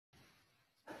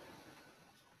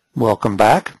Welcome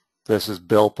back. This is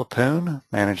Bill Pepoon,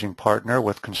 Managing Partner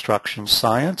with Construction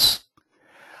Science.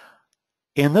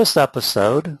 In this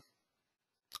episode,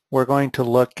 we're going to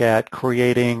look at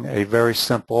creating a very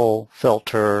simple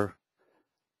filter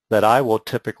that I will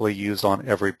typically use on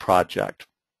every project.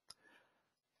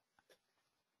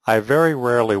 I very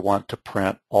rarely want to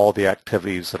print all the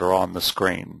activities that are on the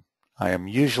screen. I am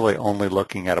usually only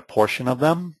looking at a portion of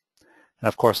them. And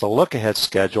of course, the look-ahead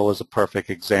schedule is a perfect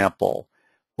example,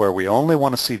 where we only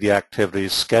want to see the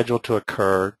activities scheduled to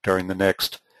occur during the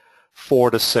next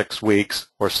 4 to 6 weeks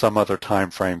or some other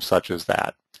time frame such as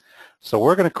that. So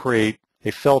we're going to create a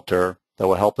filter that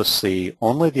will help us see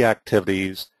only the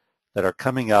activities that are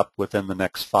coming up within the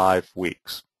next 5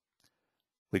 weeks.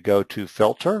 We go to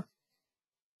Filter,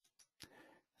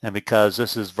 and because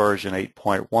this is version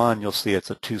 8.1, you'll see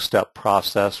it's a two-step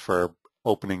process for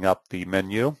opening up the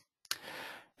menu.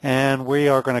 And we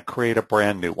are going to create a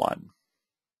brand new one.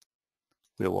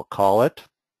 We will call it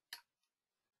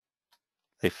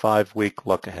a 5-week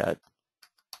look ahead.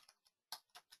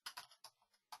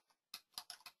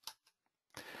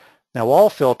 Now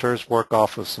all filters work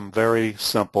off of some very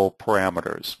simple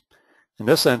parameters. In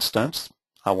this instance,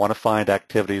 I want to find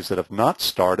activities that have not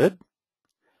started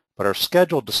but are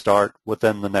scheduled to start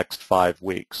within the next 5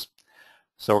 weeks.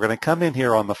 So we're going to come in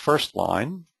here on the first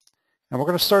line and we're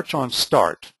going to search on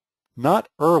start, not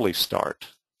early start.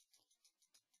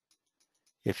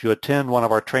 If you attend one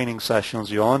of our training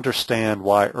sessions, you'll understand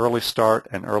why early start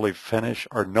and early finish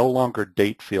are no longer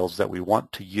date fields that we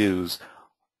want to use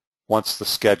once the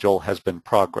schedule has been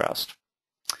progressed.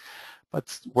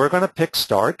 But we're going to pick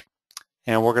start,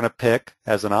 and we're going to pick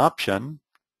as an option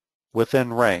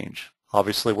within range.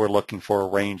 Obviously, we're looking for a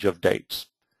range of dates.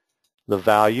 The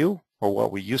value, or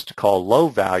what we used to call low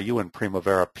value in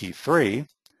Primavera P6,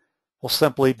 will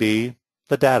simply be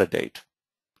the data date.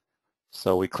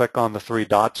 So we click on the 3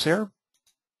 dots here,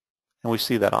 and we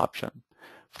see that option.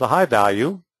 For the high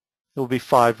value, it will be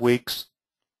 5 weeks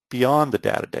beyond the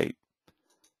data date.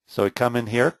 So we come in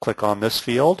here, click on this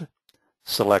field,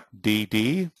 select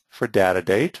DD for data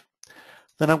date.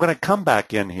 Then I'm going to come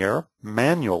back in here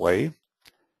manually,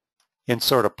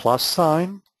 insert a plus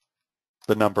sign,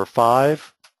 the number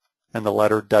 5, and the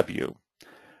letter W.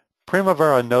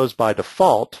 Primavera knows by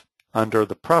default under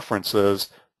the preferences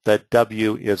that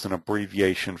W is an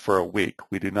abbreviation for a week.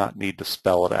 We do not need to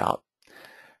spell it out.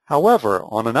 However,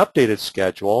 on an updated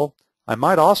schedule, I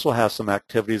might also have some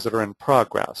activities that are in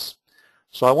progress.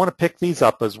 So I want to pick these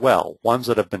up as well, ones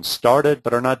that have been started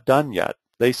but are not done yet.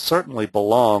 They certainly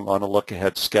belong on a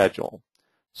look-ahead schedule.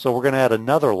 So we're going to add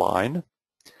another line.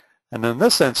 And in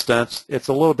this instance, it's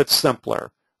a little bit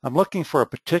simpler. I'm looking for a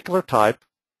particular type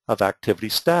of activity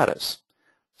status.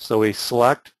 So we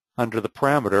select under the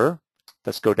parameter,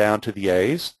 let's go down to the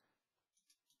A's,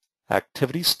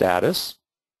 activity status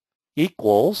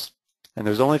equals, and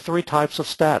there's only 3 types of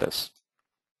status: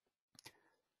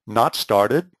 not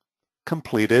started,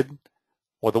 completed,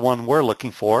 or the one we're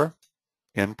looking for,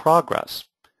 in progress.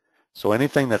 So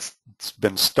anything that's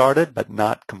been started but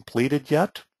not completed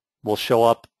yet will show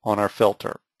up on our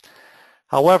filter.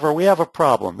 However, we have a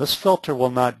problem. This filter will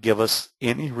not give us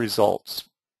any results.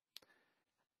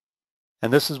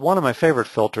 And this is one of my favorite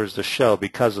filters to show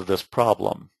because of this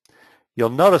problem. You'll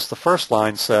notice the first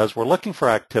line says we're looking for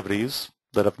activities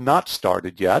that have not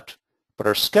started yet, but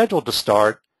are scheduled to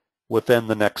start within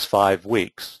the next 5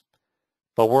 weeks.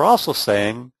 But we're also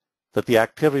saying that the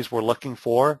activities we're looking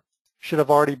for should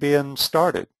have already been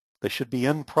started. They should be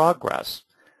in progress.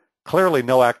 Clearly,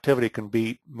 no activity can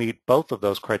meet both of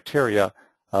those criteria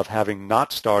of having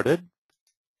not started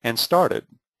and started.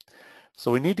 So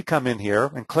we need to come in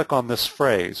here and click on this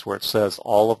phrase where it says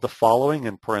all of the following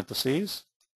in parentheses.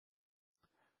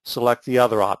 Select the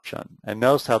other option, and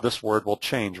notice how this word will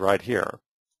change right here.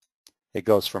 It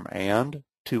goes from and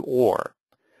to or.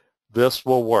 This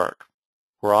will work.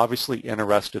 We're obviously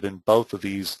interested in both of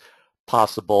these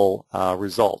possible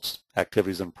results.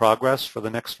 Activities in progress for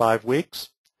the next 5 weeks,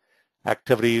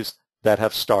 activities that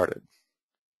have started.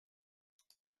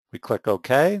 We click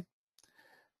OK,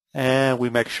 and we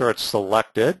make sure it's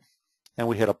selected, and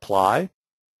we hit Apply.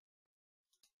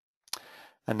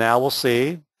 And now we'll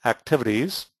see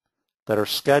activities that are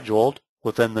scheduled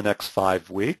within the next 5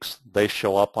 weeks. They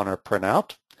show up on our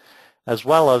printout, as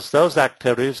well as those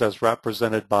activities as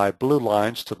represented by blue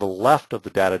lines to the left of the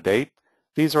data date.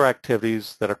 These are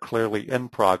activities that are clearly in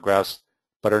progress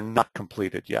but are not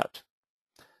completed yet.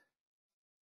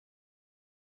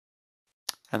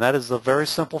 And that is a very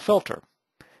simple filter.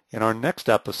 In our next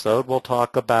episode, we'll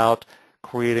talk about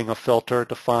creating a filter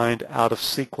to find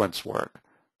out-of-sequence work,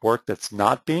 work that's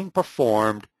not being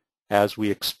performed as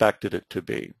we expected it to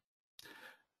be.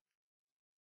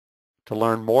 To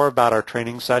learn more about our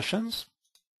training sessions,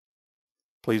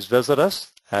 please visit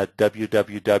us at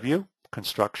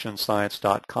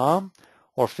www.constructionscience.com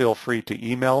or feel free to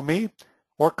email me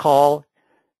or call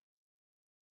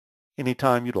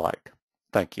anytime you'd like.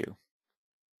 Thank you.